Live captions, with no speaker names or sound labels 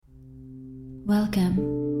Welcome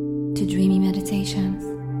to Dreamy Meditations.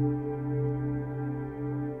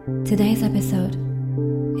 Today's episode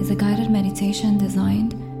is a guided meditation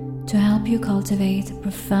designed to help you cultivate a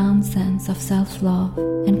profound sense of self-love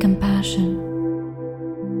and compassion.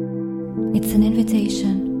 It's an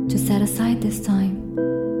invitation to set aside this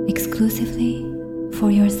time exclusively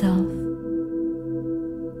for yourself.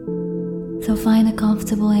 So find a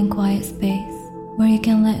comfortable and quiet space where you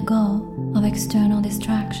can let go of external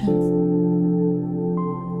distractions.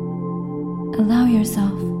 Allow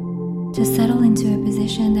yourself to settle into a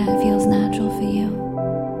position that feels natural for you,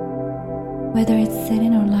 whether it's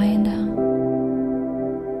sitting or lying down.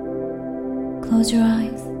 Close your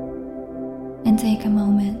eyes and take a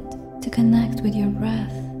moment to connect with your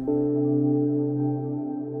breath.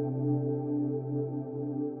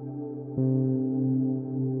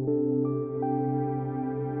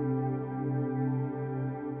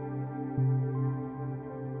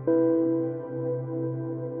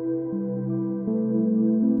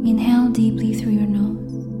 Inhale deeply through your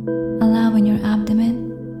nose, allowing your abdomen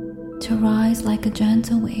to rise like a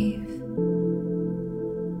gentle wave.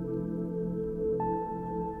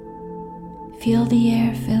 Feel the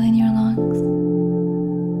air filling your lungs,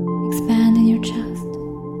 expanding your chest,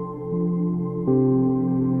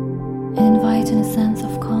 and inviting a sense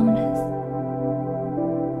of calmness.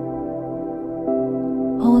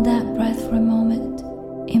 Hold that breath for a moment,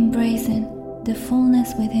 embracing the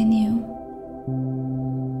fullness within you.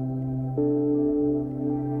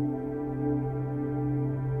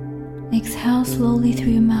 Exhale slowly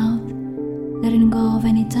through your mouth, letting go of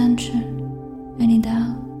any tension, any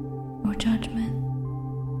doubt, or judgment.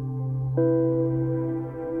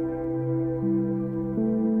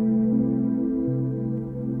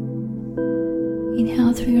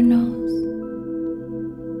 Inhale through your nose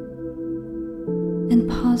and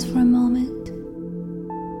pause for a moment,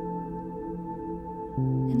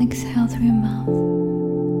 and exhale through your mouth.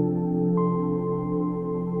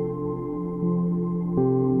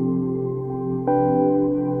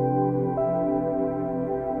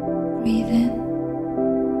 Breathe in,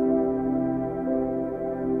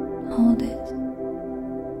 hold it,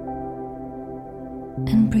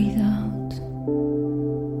 and breathe out.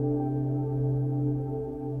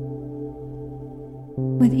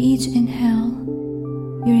 With each inhale,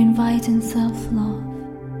 you're inviting self-love,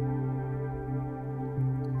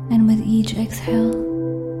 and with each exhale,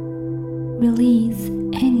 release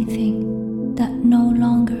anything that no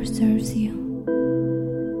longer serves you.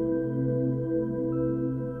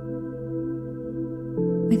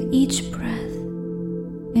 With each breath,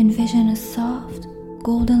 envision a soft,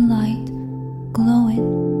 golden light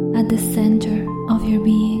glowing at the center of your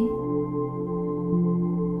being.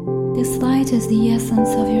 This light is the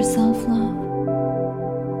essence of your self-love.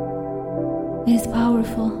 It is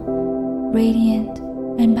powerful, radiant,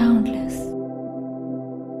 and boundless.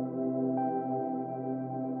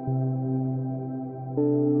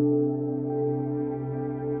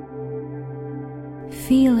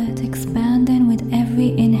 Feel it expanding with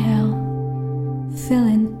every inhale,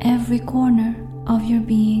 filling every corner of your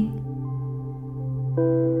being.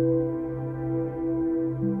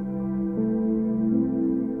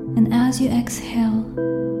 And as you exhale,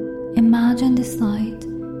 imagine this light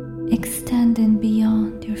extending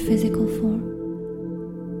beyond your physical form,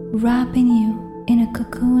 wrapping you in a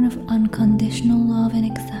cocoon of unconditional love and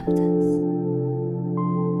acceptance.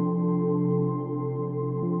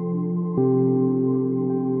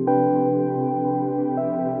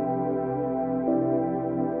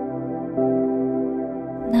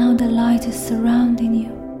 Now the light is surrounding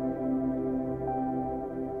you.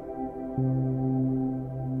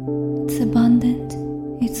 It's abundant,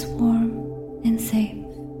 it's warm and safe.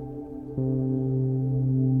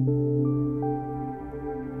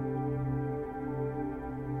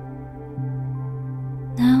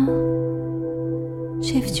 Now,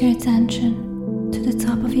 shift your attention to the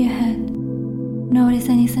top of your head. Notice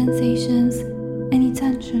any sensations, any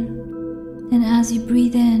tension. And as you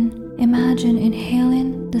breathe in, imagine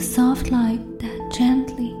inhaling the soft light that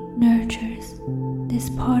gently nurtures this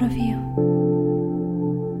part of you.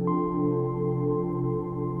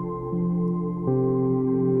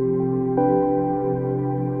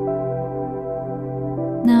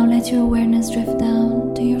 Now let your awareness drift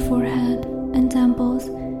down to your forehead and temples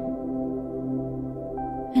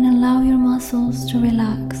and allow your muscles to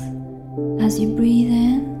relax as you breathe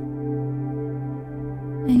in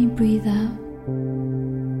and you breathe out.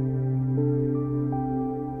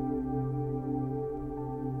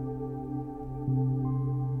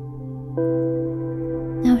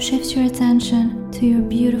 Now shift your attention to your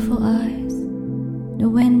beautiful eyes, the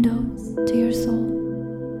windows to your soul.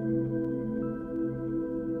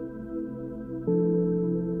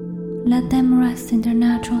 let them rest in their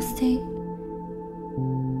natural state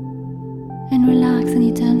and relax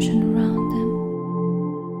any tension around them.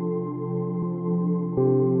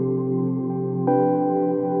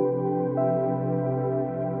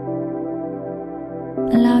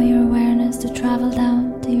 Allow your awareness to travel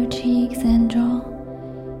down to your cheeks and jaw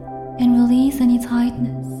and release any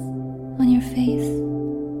tightness on your face.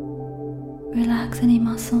 Relax any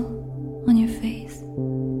muscle on your face.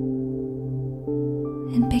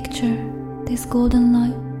 And picture this golden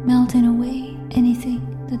light melting away anything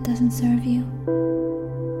that doesn't serve you,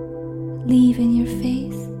 leaving your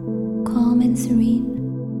face calm and serene.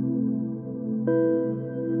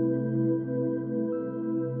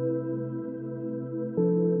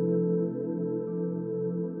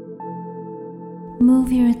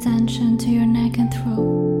 Move your attention to your neck and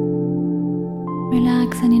throat.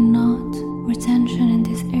 Relax any knot or tension in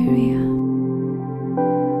this area.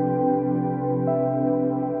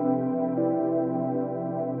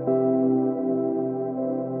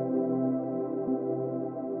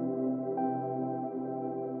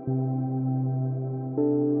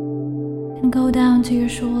 And go down to your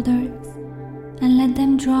shoulders and let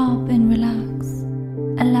them drop and relax,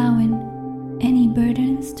 allowing any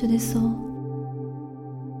burdens to dissolve.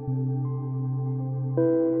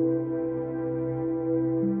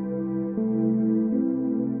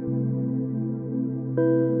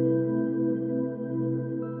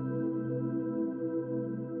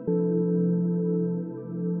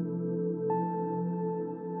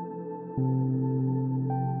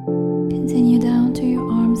 Continue down to your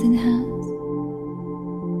arms and hands.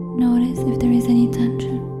 Notice if there is any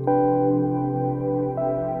tension.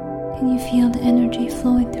 Can you feel the energy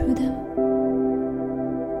flowing through them?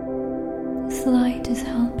 This light is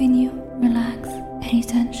helping you relax any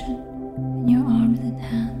tension in your arms and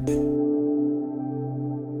hands.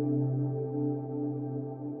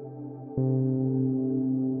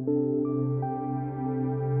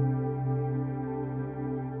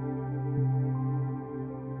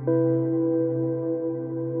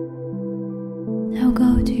 Now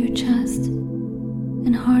go to your chest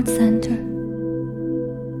and heart center.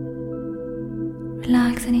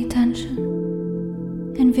 Relax any tension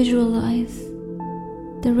and visualize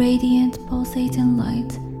the radiant pulsating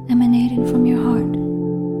light emanating from your heart and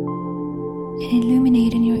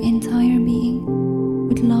illuminating your entire being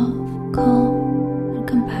with love, calm, and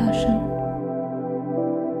compassion.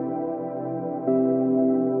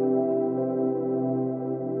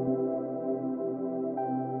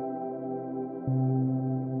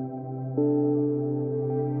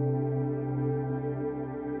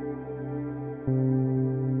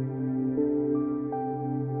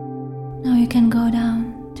 Now you can go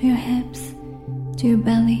down to your hips, to your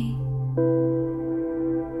belly.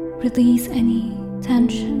 Release any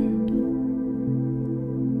tension,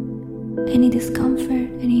 any discomfort,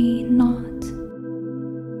 any knot.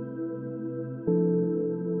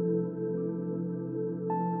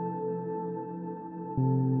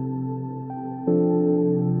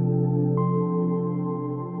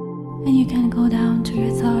 And you can go down to your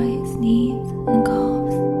thighs, knees, and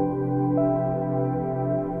calves,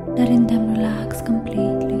 letting them relax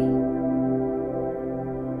completely.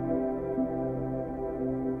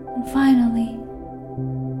 And finally,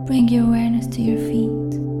 bring your awareness to your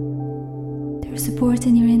feet. They're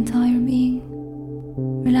supporting your entire being.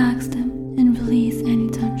 Relax them and release any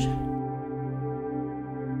tension.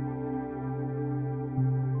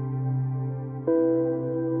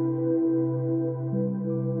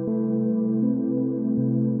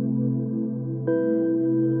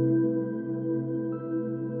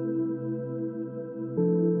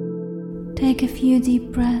 Take a few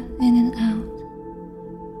deep breaths in and out,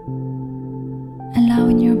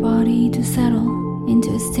 allowing your body to settle into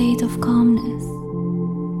a state of calmness.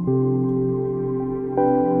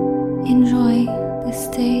 Enjoy this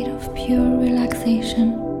state of pure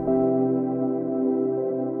relaxation.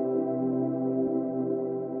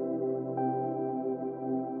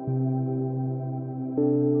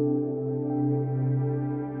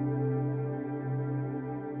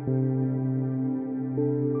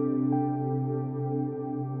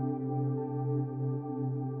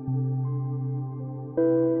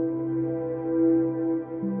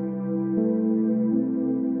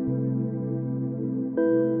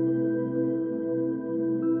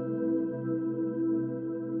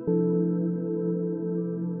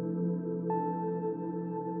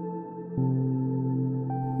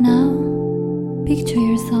 Now, picture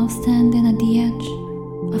yourself standing at the edge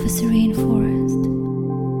of a serene forest,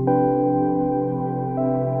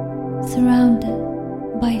 surrounded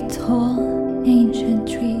by tall, ancient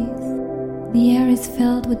trees. The air is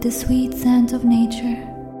filled with the sweet scent of nature,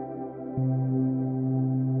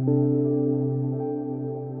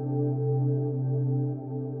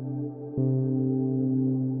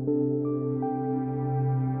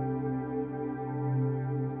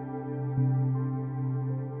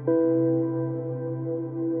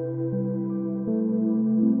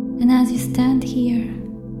 as you stand here,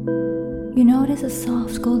 you notice a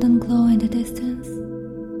soft golden glow in the distance.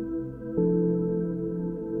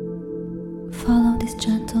 Follow this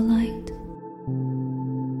gentle light.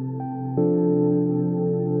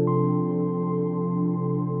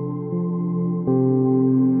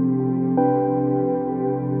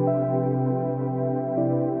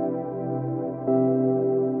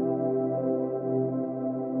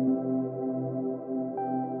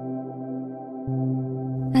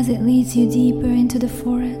 As it leads you deeper into the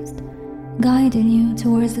forest, guiding you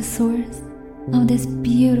towards the source of this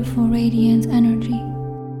beautiful radiant energy.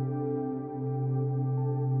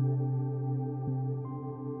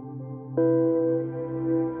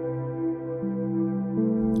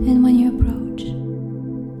 And when you approach,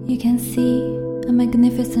 you can see a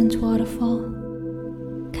magnificent waterfall.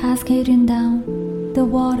 Cascading down, the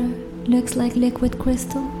water looks like liquid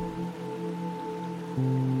crystal.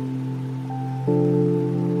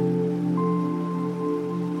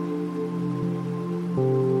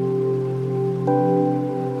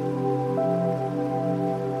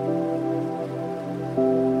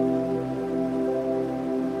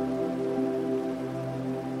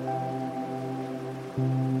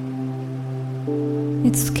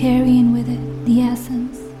 It's carrying with it the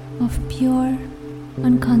essence of pure,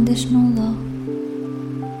 unconditional love.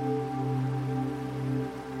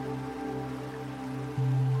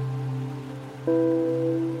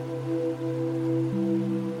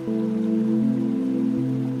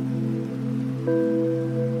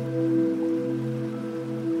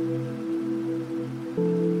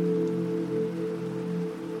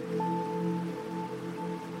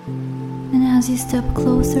 And as you step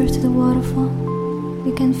closer to the waterfall,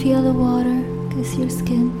 you can feel the water kiss your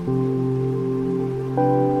skin.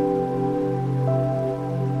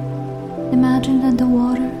 Imagine that the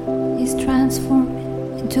water is transformed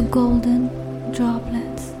into golden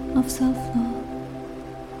droplets of self-love,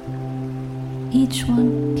 each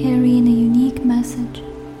one carrying a unique message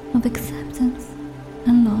of acceptance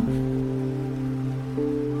and love.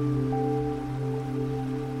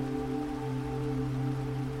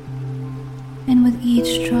 And with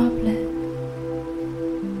each droplet,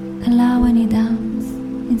 allow any doubts,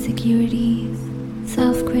 insecurities,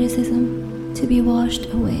 self-criticism to be washed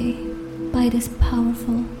away by this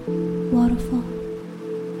powerful waterfall.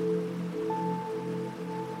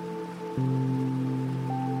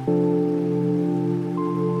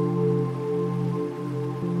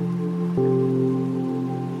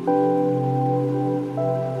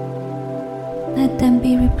 Let them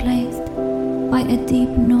be replaced by a deep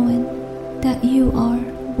knowing that you are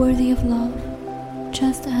worthy of love,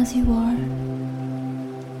 just as you are.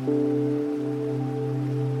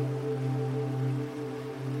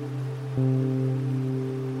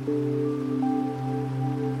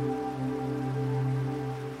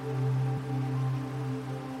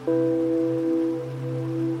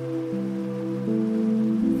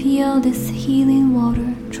 Feel this healing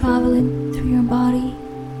water traveling through your body,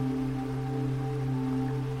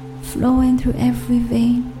 flowing through every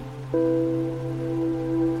vein,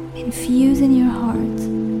 infusing your heart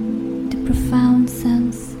with a profound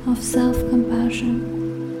sense of self-compassion.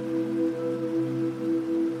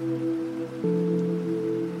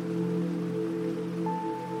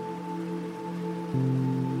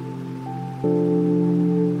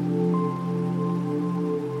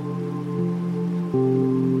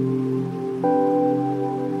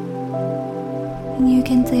 And you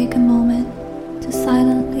can take a moment to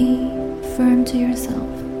silently affirm to yourself,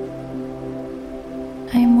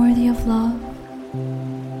 I am worthy of love.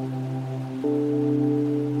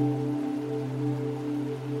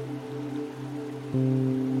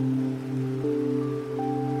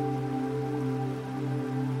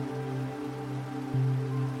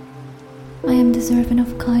 I am deserving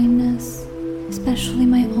of kindness, especially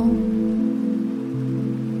my own.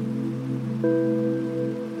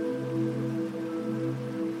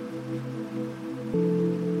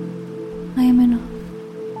 I am enough.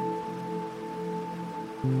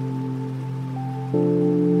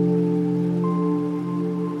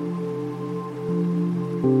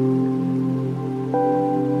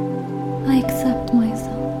 I accept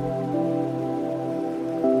myself.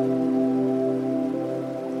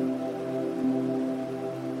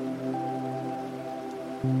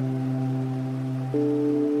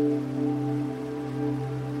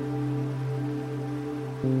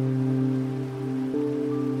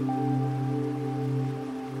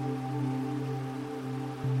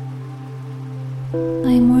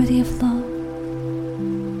 I am worthy of love.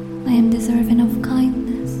 I am deserving of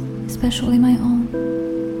kindness, especially my own.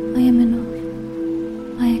 I am enough.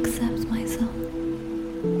 I accept myself.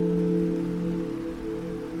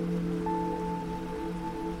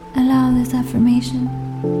 affirmation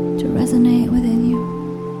to resonate within you.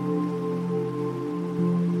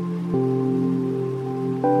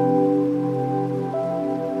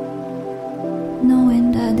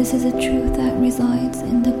 Knowing that this is a truth that resides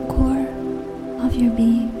in the core of your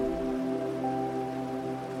being.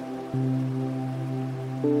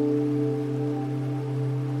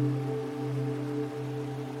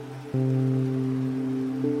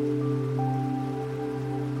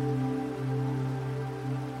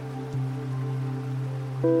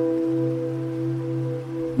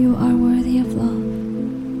 You are worthy of love.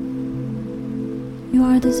 You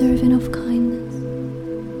are deserving of kindness,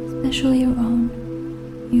 especially your own.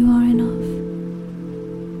 You are enough.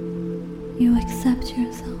 You accept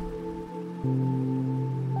yourself.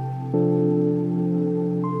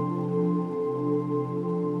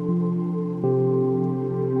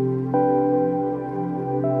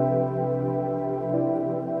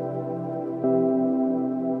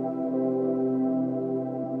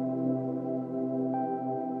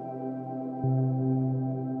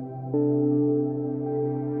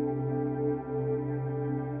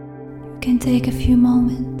 You can take a few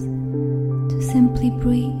moments to simply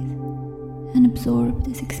breathe and absorb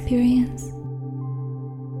this experience.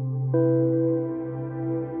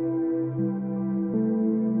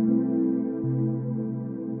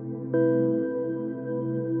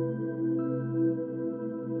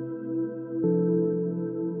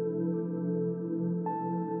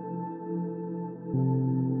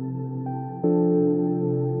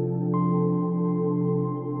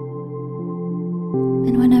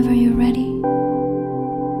 And whenever you're ready,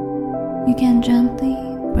 you can gently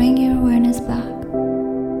bring your awareness back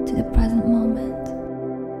to the present moment.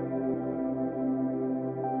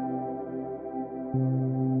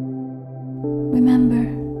 Remember,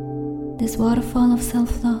 this waterfall of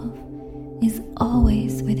self-love is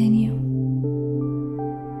always within you.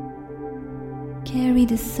 Carry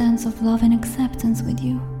this sense of love and acceptance with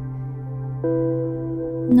you,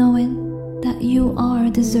 knowing that you are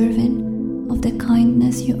deserving of the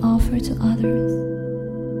kindness you offer to others.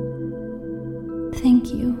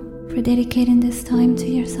 Thank you for dedicating this time to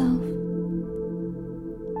yourself.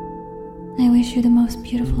 I wish you the most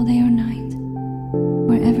beautiful day or night.